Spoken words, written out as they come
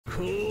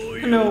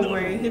No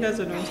way, he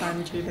doesn't know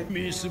Sanji.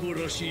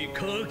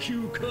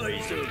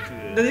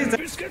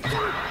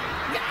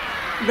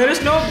 There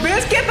is no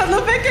biscuit on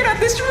the picket at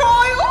destroy!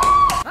 Oh!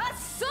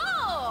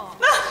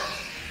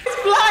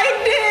 It's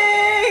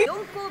blinding!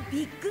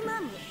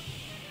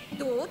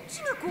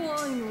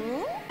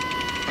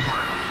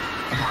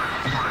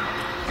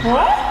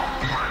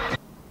 Huh?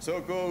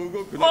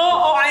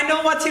 Oh, I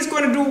know what he's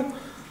gonna do.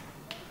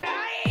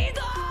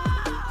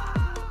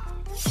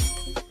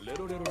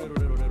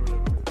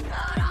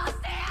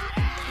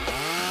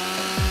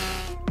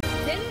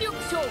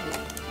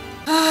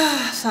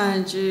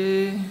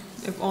 Sanji,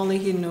 if only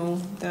he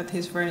knew that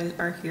his friends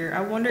are here.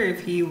 I wonder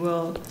if he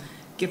will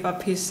give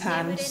up his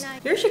hands.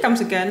 Here she comes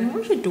again.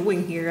 What is she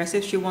doing here? As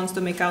if she wants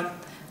to make up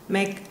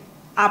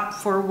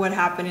for what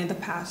happened in the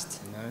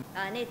past.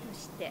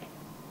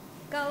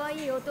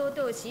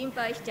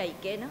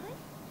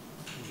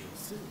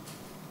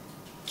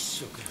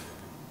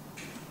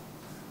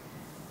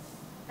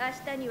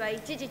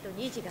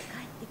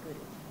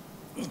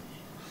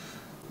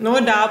 No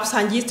doubt,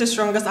 Sanji is the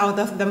strongest out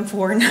of them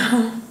four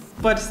now.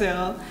 But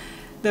still,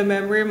 the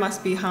memory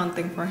must be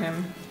haunting for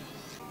him.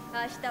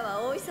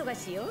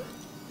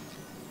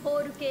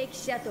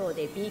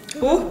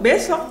 Oh,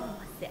 beso!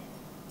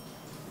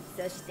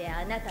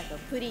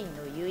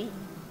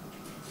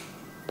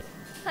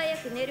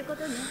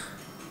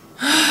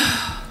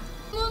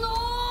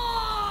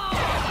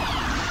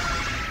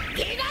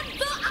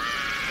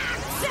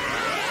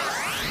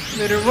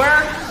 Better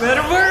work!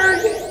 Better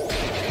work!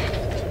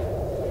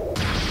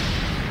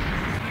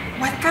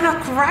 What kind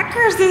of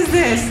crackers is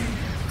this?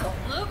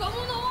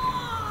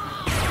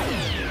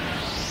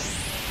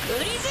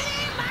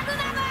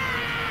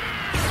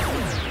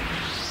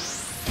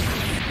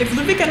 If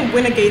Luffy can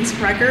win against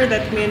Cracker,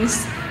 that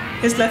means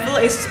his level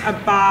is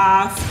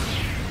above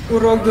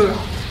Uroge.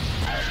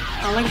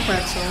 I like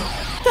pretzel.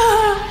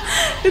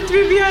 The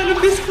tree behind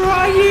him is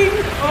crying.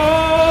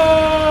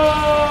 Oh,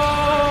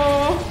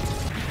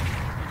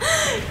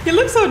 he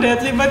looks so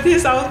deadly, but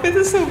his outfit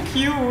is so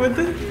cute.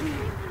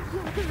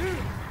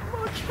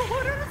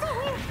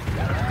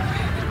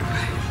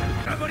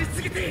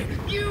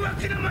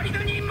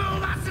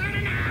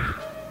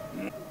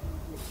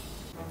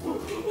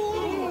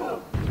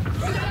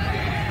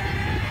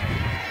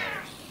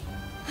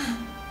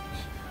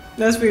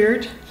 That's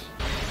weird.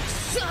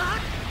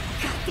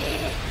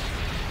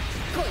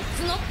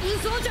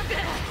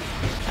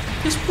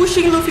 He's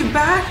pushing Luffy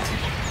back.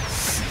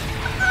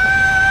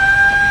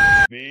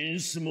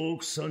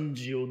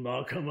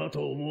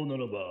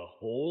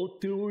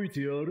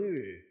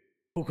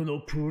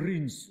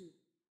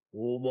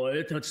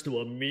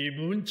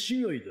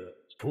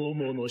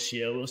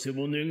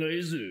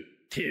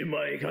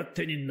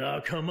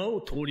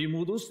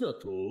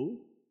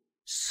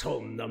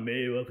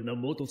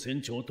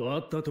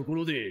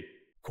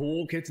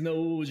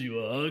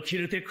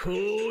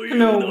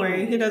 No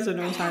way, he doesn't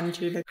know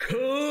Sanji.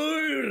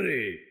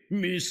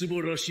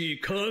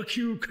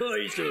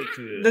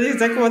 That's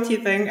exactly what he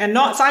thinks, and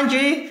not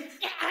Sanji!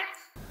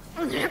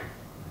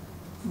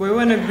 We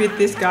wanna beat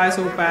this guy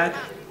so bad.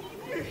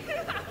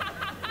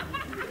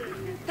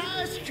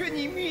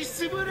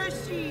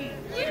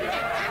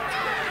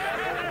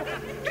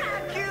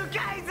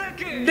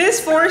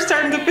 This four is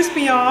starting to piss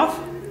me off.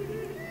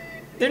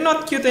 They're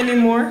not cute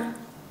anymore.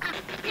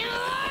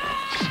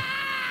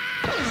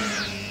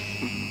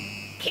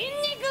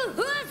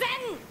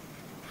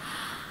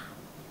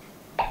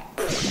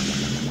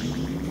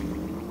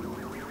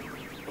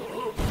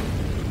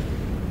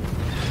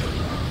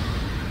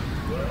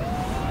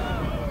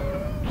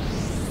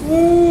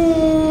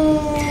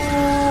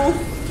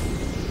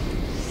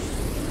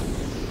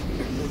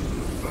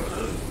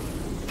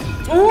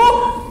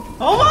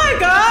 Oh my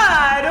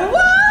god!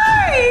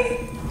 Why?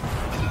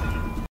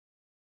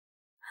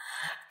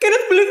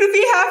 Cannot believe that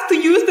we have to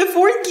use the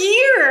fourth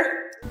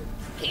gear!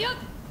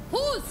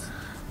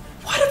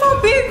 What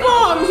about Big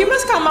Mom? He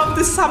must come up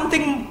with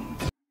something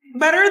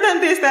better than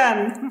this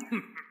then.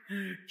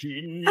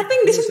 I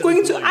think this is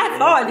going to, I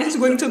thought this is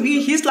going to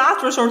be his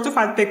last resort to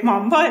fight Big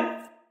Mom, but...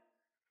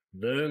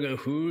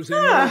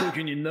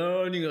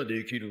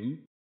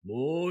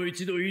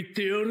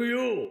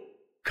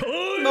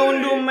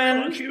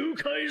 BOUNDMAN.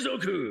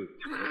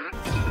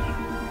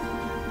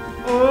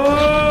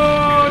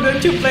 Oh,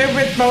 don't you play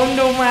with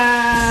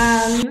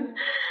BOUNDMAN.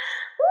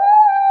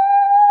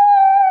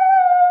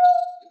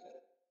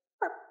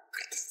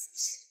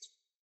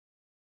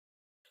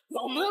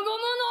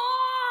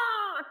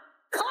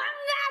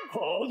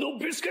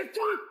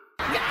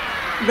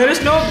 There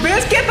is no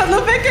biscuit on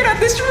the picket at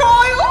destroy.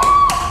 Oh!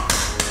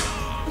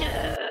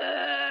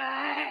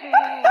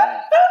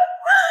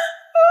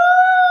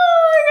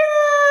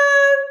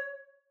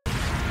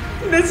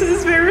 This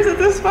is very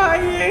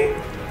satisfying.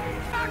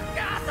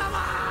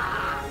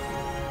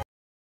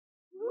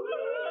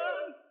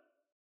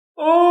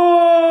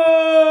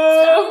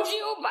 Oh!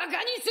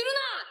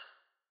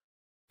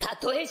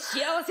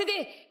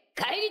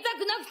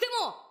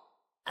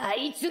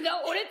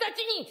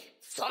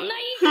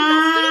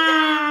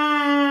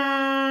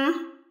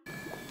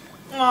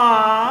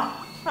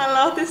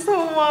 this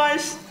so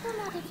much.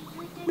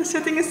 The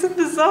setting is so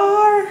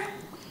bizarre.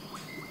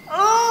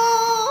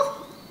 Oh.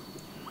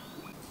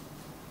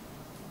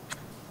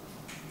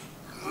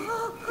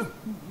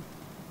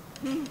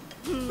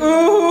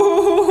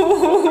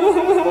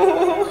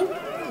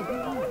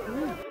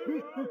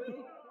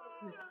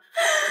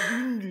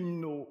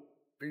の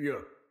いや、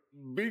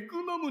ベ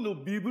グナムの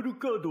ビブル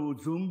カードを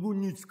存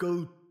分に使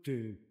うって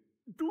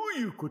どう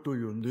いうこと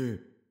よね。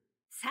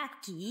さっ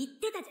き言っ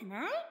てたじゃ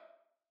ない？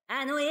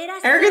あの偉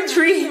そうな。Arrogant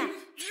tree.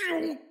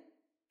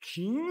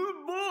 キング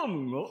バー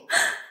ンが？わ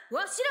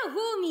しらホ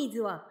ーミー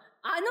ズは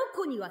あの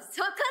子には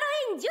逆ら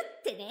えんじゅっ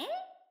てね。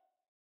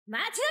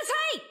待ちなさ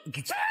い。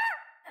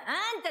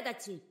あんたた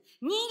ち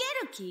逃げ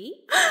る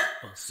気？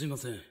あ、すいま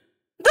せん。さけ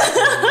お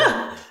前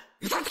だ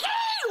ろ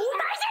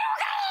う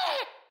が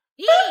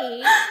い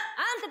い？あ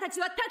んたたち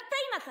はたった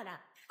今から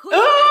この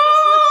私の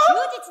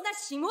忠実な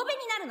しもべに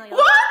なるのよ。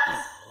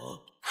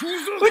ふざけ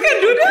We can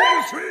do that?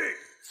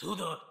 そう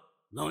だ、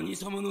何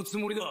様のつ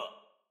もりだ。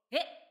え、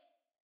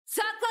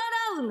逆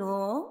らう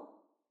の？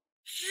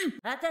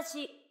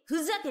私、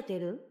ふざけて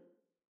る？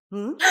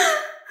ん？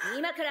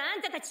今からあ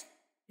んたたち、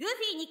ルフ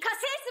ィに加勢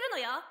するの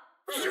よ。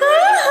ま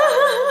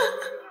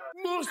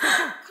さか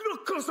クラ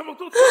ッカー様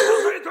と戦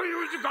えとい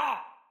う字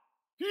か。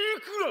い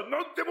くらな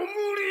んでも無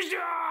理じゃ。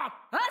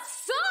あ、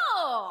そ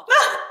う。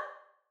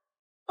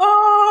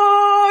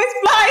Oh, it's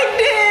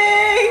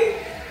blinding.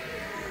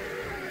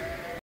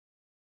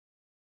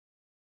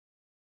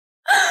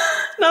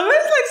 Now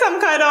it's like some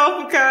kind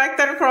of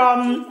character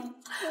from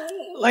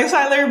like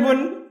Sailor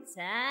Moon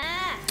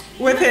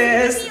with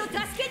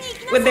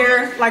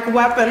their like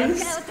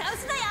weapons.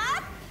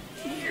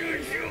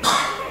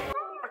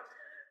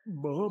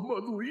 ママ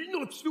の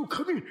命の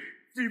神、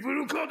ビブ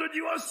ルカード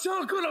には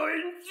逆らえ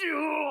んじゃ。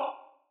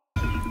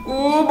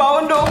Ooh,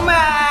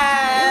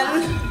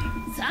 BOUNDMAN.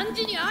 3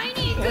時に会い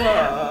に行く。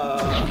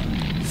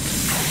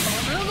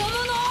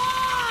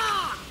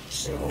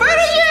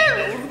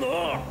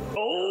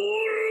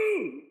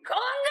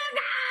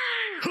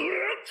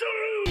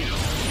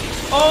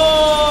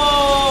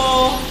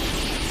Oh,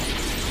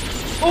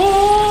 oh,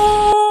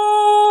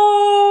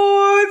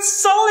 it's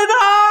solid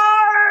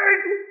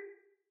hard.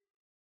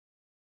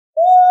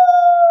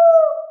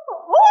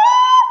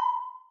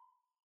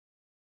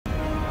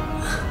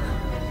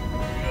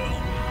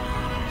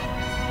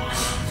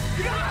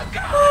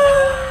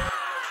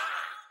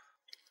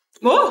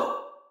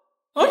 Oh,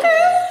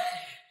 okay.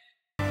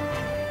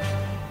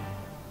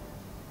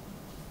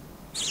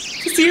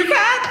 See your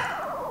cat?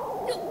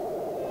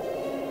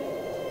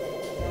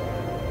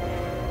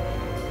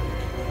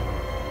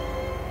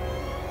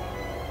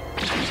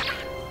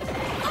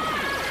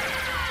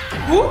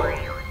 Ooh.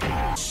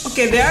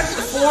 Okay, there are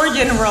 4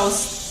 generals.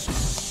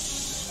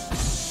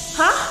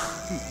 Huh?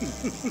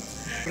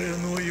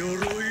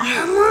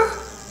 Armor?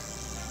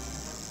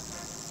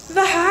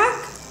 The heck?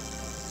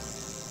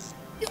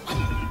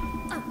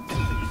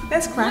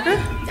 That's Cracker?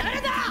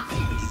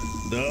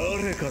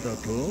 誰かだ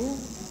と？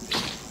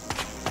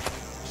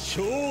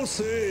小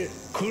生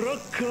クラッ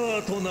カ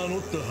ーと名乗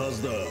ったは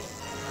ずだ。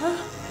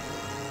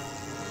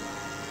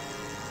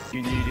気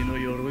に入りの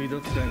鎧だ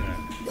ったが。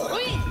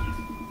鎧？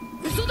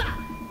嘘だ。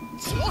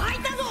血を吐い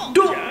たぞ。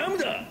ジャム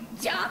だ。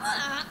ジャ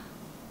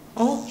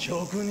ム？お。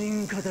職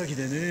人仇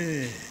で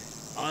ね、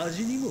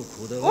味にも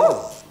こだわる。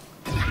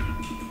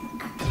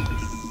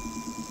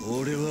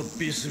俺は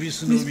ビスビ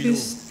スの実の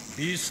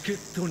ビスケ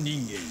ット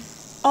人間。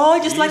Oh,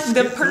 just like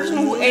the person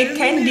who ate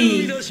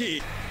candy.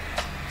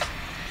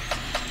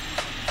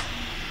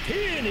 丁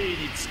寧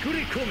に作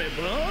り込め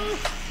ば、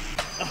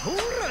ほ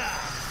ら、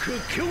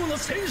屈強の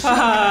戦士。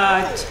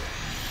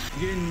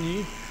現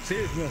に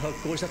政府が発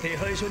行した手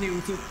配書に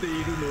写っている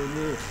の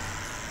も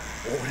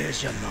俺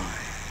じゃない、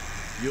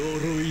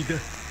鎧だ。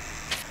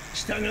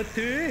したがっ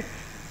て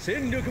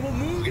戦力も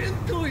無限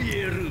と言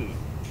える。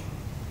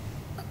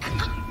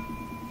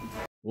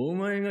お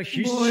前が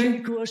必死に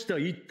食わした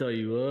一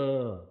体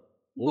は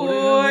俺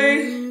が無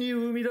限に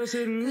生み出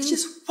せるビ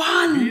ス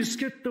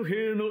ケット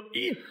兵の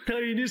一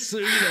体に過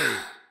ぎない。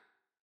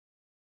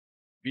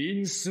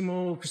ビンス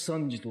モークサ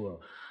ンジとは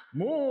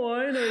もう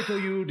会えないと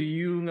いう理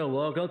由が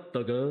分かった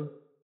か？3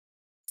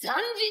時に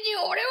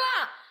俺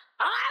は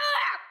会う。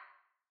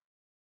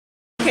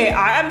 Okay,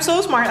 I'm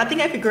so smart. I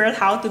think I figured out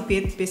how to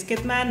beat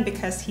Biscuit Man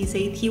because he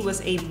said he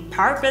was a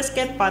power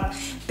biscuit, but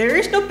there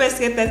is no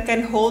biscuit that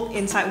can hold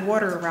inside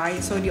water,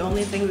 right? So the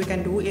only thing we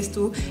can do is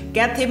to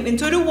get him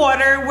into the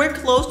water. We're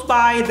close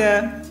by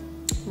the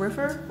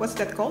river. What's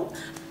that called?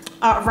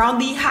 Around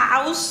the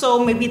house, so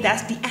maybe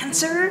that's the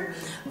answer.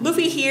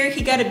 Luffy here,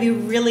 he gotta be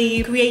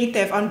really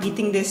creative on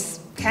beating this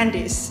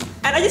Candice.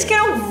 And I just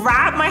cannot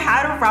wrap my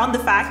head around the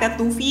fact that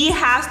Luffy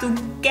has to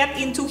get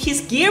into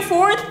his gear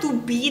for it to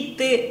beat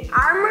the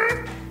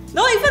armor.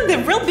 Not even the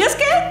real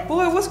biscuit?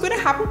 Boy, what's gonna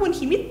happen when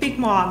he meets Big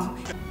Mom?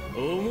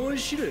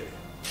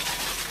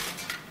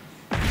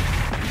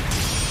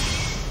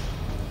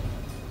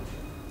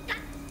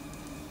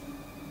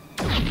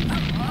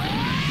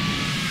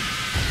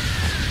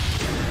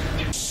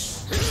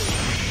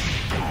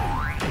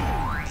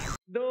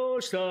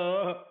 うした？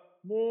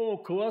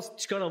もう壊す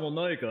力も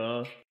ないか？ゴ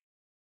ム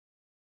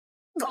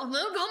ゴムの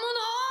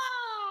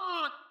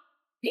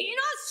リノ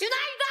シュナイ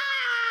ダ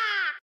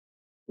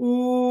ー。ゴ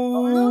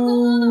ムゴ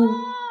ムの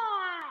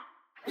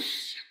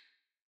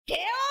ケオ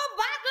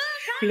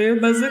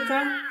バズーカ。 Leo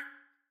Bazooka?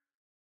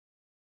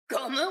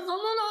 ゴムゴムの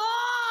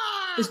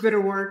This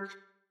better work.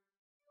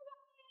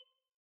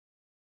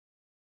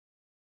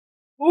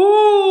 Ooh!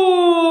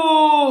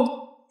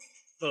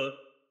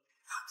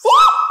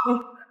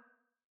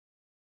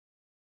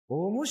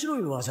 面白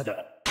い技だ。し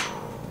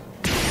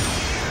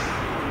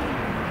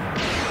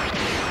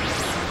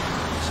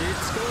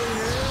つこい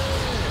ね。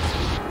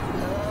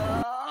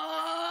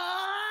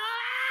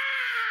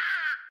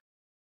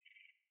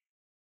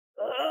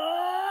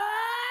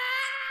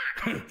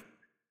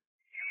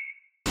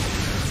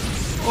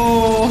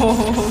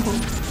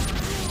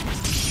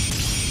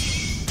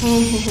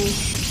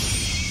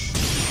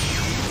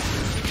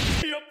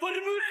やっぱり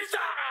無理だ。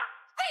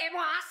でも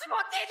足も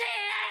出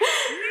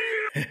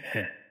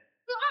て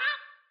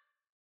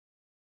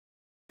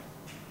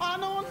あ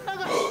の女がい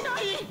な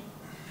い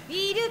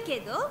いる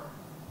けど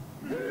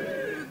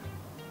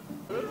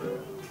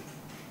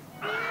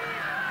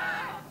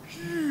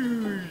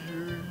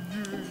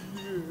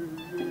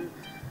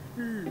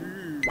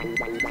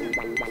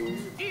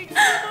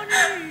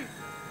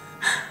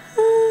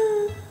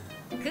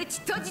口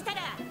閉じた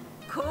ら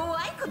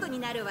怖いことに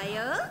なるわ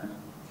よ。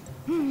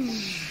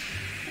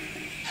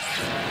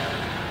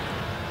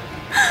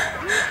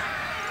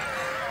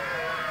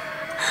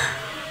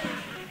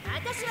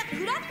私は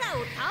クラッカー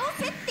を倒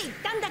せって言っ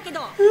たんだけど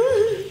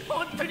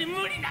本当に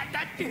無理なん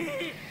だって。ク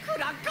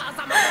ラッカー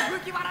様の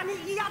麦わらに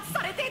威圧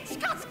されて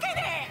近づけ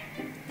ね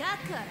え。だか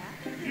ら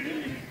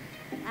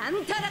あ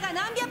んたらが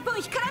何百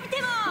本干からび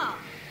ても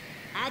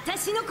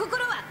私の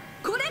心は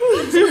これっぽ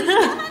っちも痛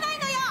まない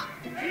のよ。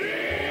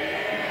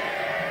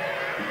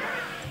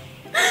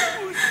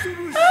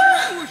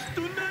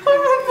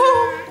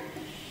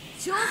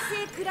調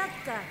整クラッ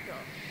カーと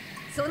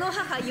その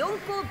母四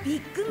皇ビ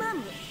ッグマ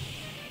ム、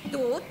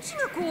どっち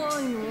が怖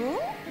いの？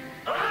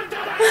あんた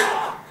だよ。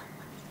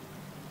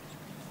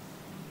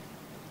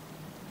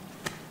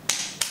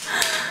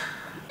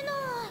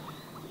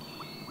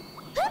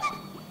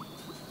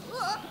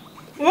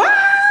What?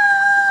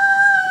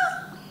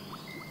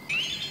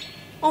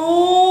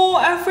 Oh,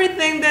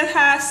 everything that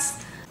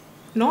has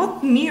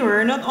not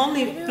mirror, not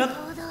only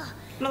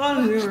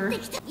mirror,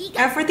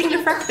 everything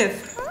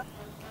defective.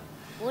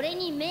 俺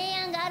に名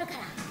案があるから。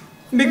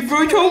 Big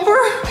Fruit Chopper?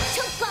 チ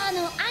ョッパー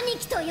の兄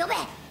貴と呼べ。うん、い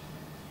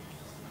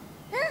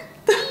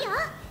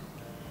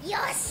いよ。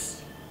よ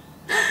し。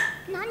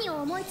何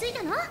を思いつい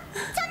たの？チョ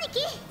ニキ。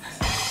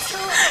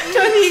ジ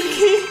ョニ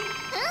ー。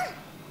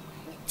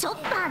チョッ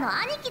パーの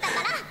兄貴だか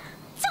ら。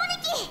チョ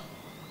ニキ。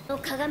の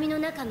鏡の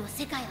中の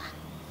世界は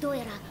どう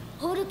やら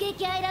ホールケー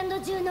キアイランド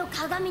中の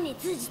鏡に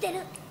通じて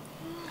る。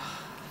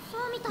そ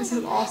うみたい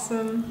This だ is ね。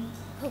 awesome.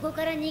 ここ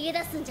から逃げ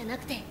出すんじゃな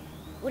くて、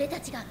俺た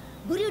ちが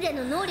ブリュレ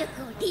の能力を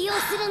利用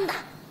するんだ。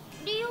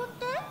利用っ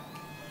て？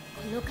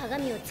この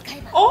鏡を使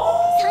えばサ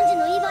ンジ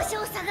の居場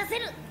所を探せ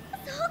る。そっ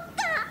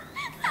か、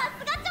さ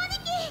すがチョ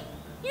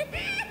ニキ。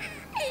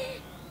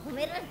褒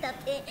められたっ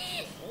て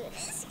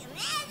嬉しくね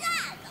えぞ、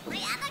この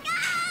野郎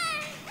が。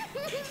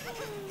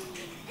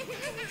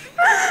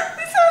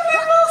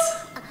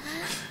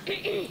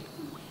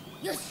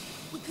よし、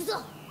行くぞ。オ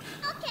ッ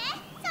ケー、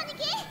チョニ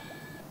キ。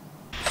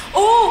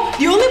 Oh,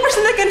 the only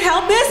person that can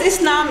help this is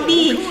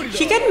Nambi.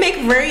 She can make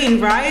rain,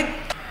 right?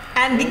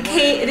 And the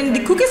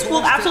cookies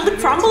will absolutely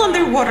crumble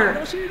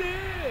underwater.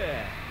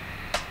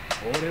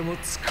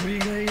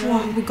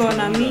 Wow, we go,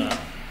 Nami.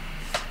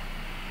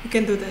 You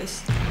can do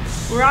this.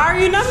 Where are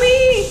you,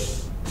 Nami?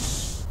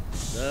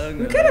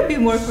 We gotta be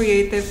more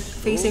creative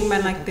facing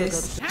men like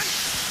this.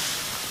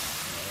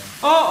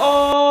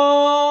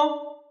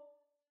 Uh-oh.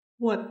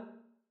 What?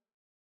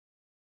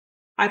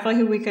 I thought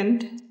he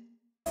weakened.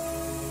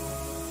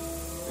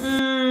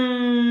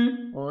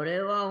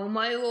 俺はお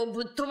前を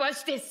ぶっ飛ば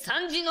してサ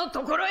ンジの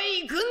ところへ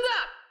行くんだ。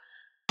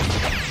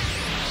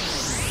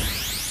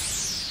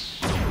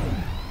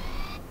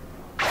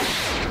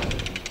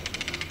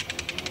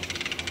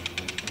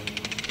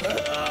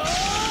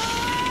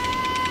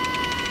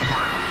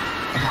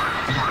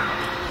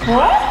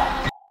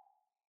What?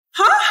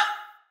 Huh?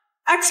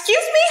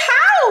 Excuse me,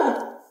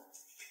 how?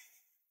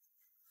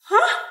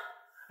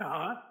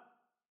 Huh?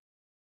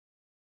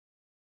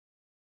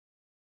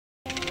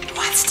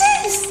 What's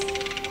this?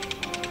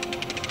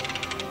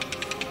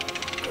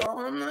 ゴ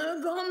ム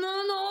ゴム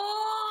の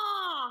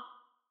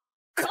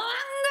コン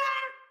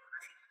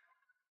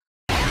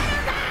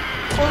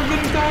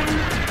Organ gun.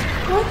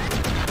 What?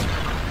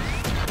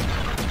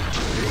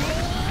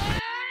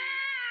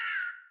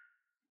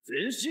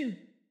 全身。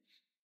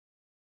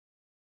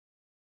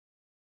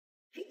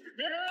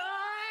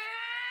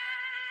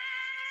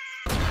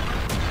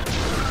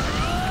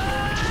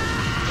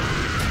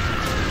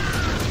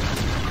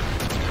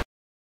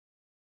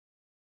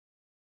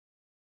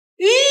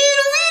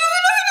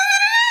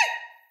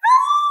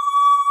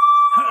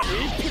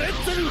プレッ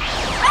ツェル。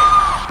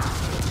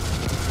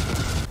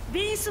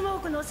ビンスモ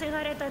ークのせ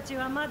がれたち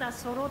はまだ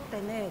揃って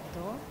ねえ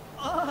と。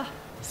ああ、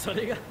そ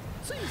れが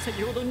つい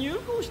先ほど入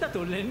校した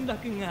と連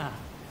絡が。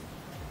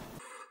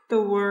The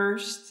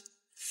worst.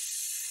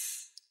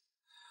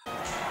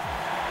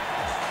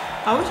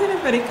 I wish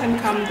anybody can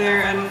come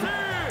there and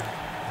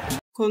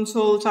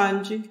console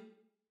Sanji.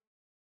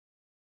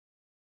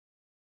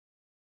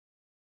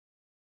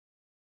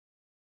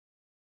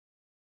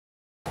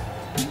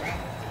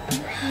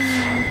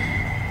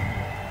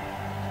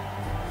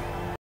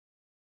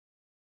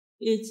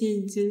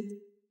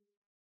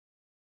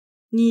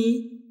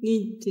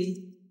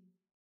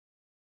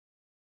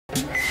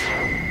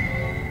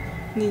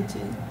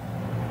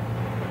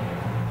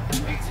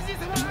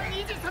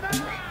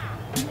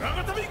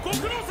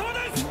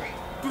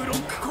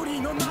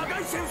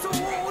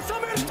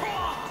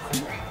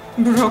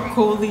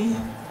 Broccoli.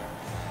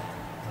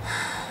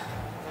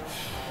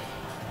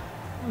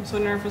 I'm so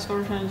nervous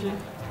for Sanji.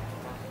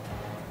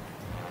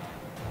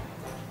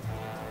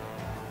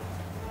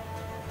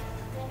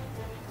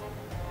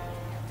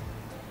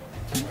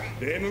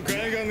 出迎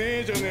えがね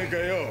えじゃねえか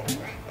よ、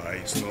あ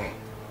いつの。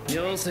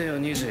よせよ、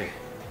ニジ。あい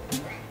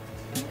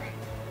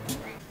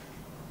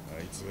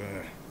つ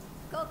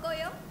は。ここ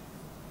よ。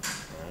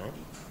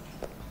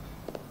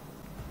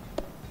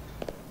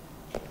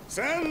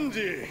サンジ、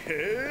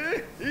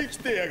生き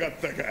てやがっ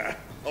たか、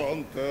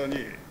本当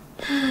に。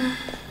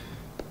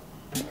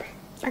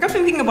I kept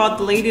thinking about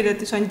the lady that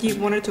Sanji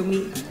wanted to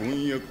meet.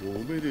 婚約お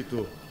めで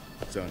とう、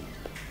サンジ。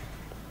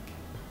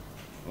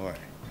おい。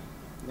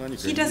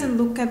He doesn't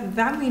look at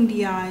them in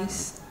the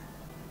eyes.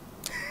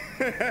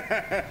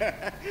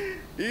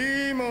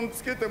 いいもん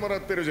つけてもら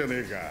ってるじゃね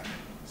えか。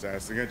さ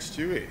すが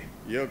父上、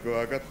よく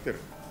わかってる。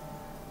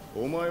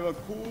お前は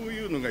こう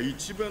いうのが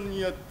一番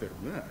似合ってる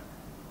な。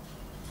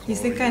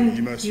He's the kind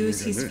who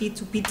use his feet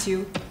to beat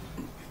you.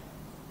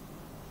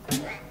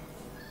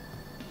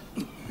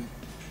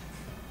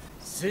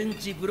 戦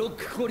地ブロッ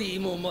クコリー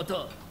もま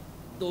た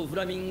ドフ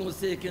ラミンゴ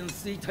政権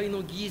衰退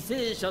の犠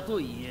牲者と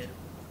言える。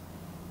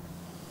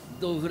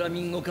ドフラ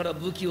ミンゴから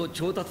武器を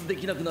調達で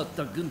きなくなっ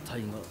た軍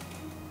隊が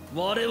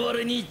我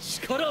々に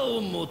力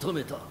を求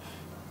めた。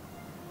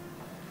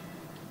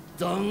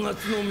弾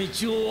圧の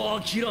道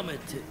を諦め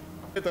て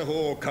得た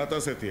方を勝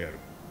たせてやる。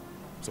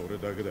それ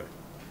だけだ。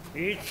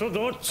いっそ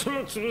どっち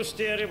も潰し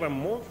てやれば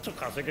もっと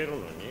稼げるの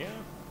に。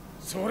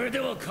それで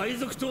は海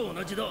賊と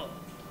同じだ。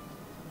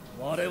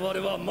我々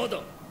はまだ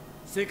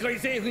世界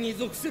政府に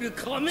属する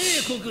加盟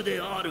国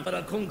であるか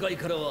ら今回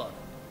からは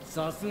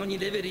さすがに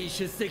レベリー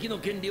出席の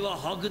権利は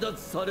剥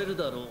奪される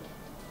だろう。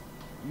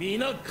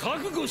皆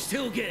覚悟して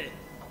おけ。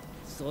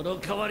その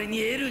代わりに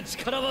得る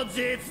力は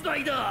絶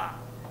大だ。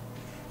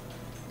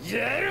ジ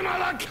ェルマ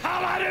は変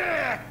わる。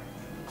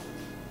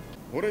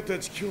俺た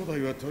ち兄弟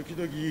は時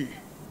々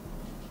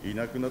い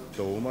なくなっ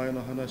たお前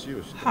の話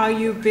をして。How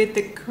you bit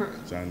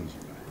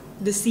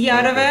the sea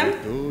out of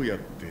him? どうやっ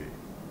て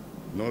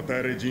の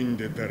たれ死ん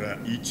でたら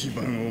一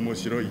番面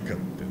白いかっ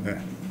て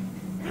な。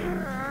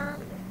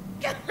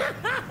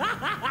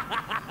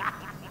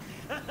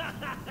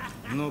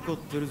残っ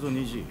てるぞ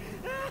虹。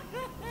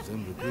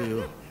全部食え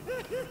よ。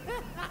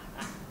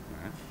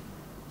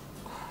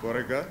こ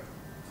れか？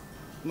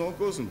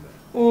残すんだ。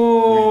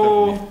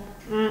おー。さ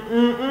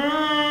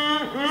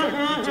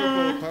っきチョ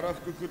コをたら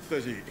ふく食っ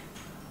たし、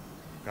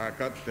か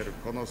かってる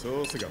このソ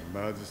ースが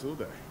まずそう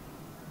だ。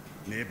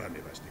ネバネ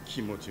バして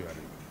気持ち悪い。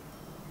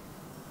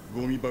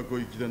ゴミ箱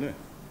行きだな。食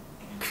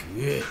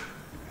え。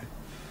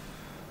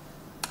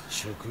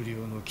食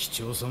料の貴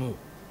重さも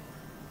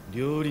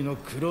料理の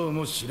苦労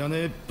も知ら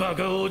ねえバ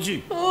カ王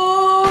子。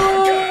おー。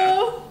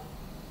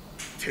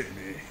てめ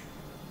え、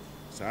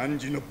3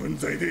時の分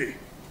際で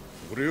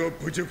俺を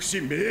侮辱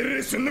し命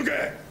令すんのか。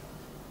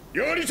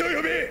料理長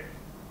呼べ。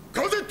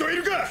コゼットい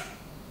るか。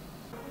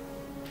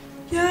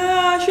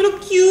Yeah, she look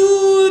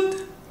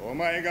cute. お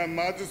前が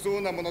まずそ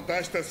うなもの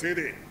出したせい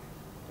で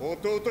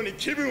弟に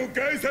気分を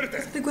害された。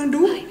What are they gonna do?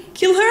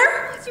 Kill her?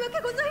 申し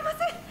訳ございません。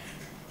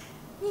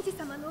虹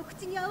様のお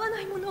口に合わ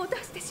ないものを出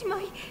してしま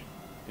い。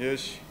よ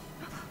し、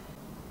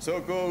そ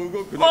こを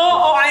動く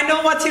Oh, I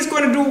know what he's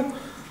gonna do.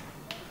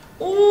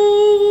 Oh,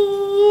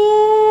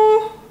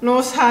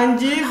 no,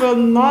 Sanji will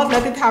not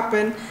let it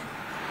happen.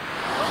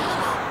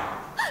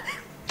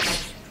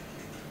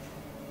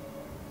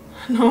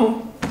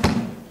 No.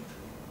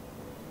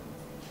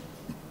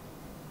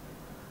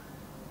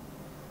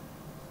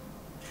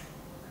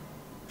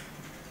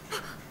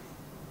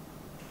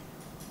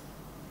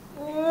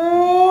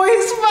 Oh,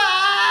 he's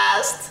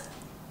fast.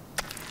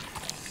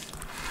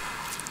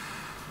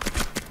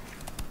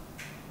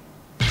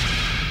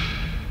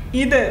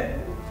 Either.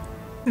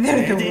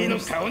 They're the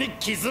worst.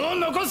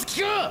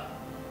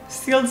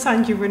 Still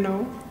Sanji will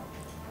know.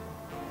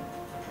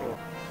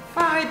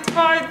 Fight,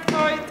 fight,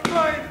 fight,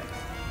 fight.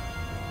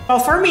 Well,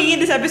 for me, in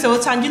this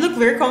episode, Sanji looked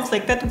very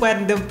conflicted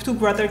when the two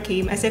brothers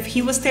came, as if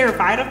he was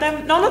terrified of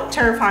them. No, not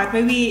terrified,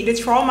 maybe the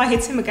trauma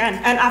hits him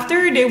again. And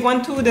after they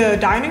went to the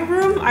dining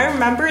room, I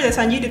remember that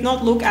Sanji did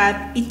not look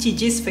at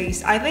Ichiji's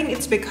face. I think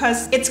it's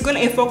because it's gonna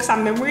evoke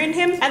some memory in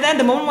him. And then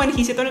the moment when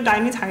he sits on the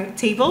dining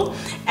table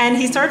and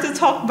he started to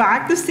talk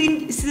back to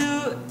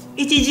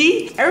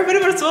Ichiji,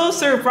 everybody was so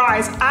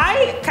surprised.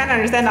 I kind of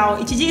understand now.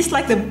 Ichiji is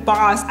like the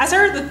boss. I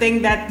started to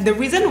think that the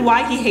reason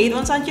why he hates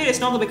on Sanji is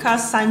not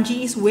because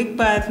Sanji is weak,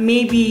 but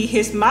maybe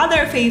his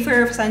mother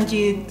favors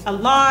Sanji a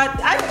lot.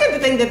 I begin to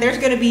think that there's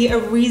gonna be a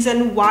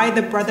reason why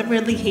the brother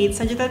really hates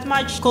Sanji that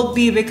much. Could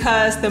be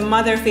because the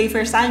mother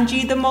favors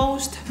Sanji the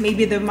most.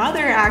 Maybe the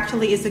mother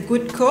actually is a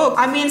good cook.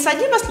 I mean,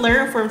 Sanji must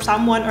learn from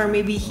someone, or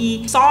maybe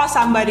he saw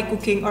somebody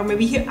cooking, or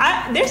maybe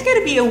there's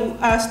gonna be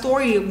a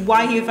story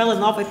why he fell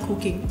in love with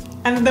cooking.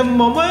 And the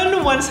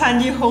moment when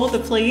Sanji held the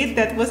plate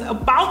that was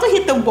about to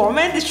hit the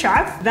woman, the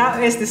chef,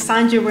 that is the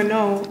Sanji we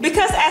know.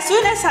 Because as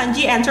soon as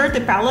Sanji entered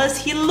the palace,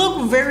 he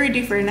looked very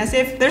different, as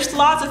if there's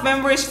lots of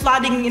memories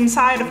flooding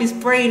inside of his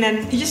brain,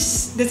 and he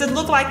just doesn't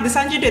look like the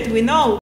Sanji that we know.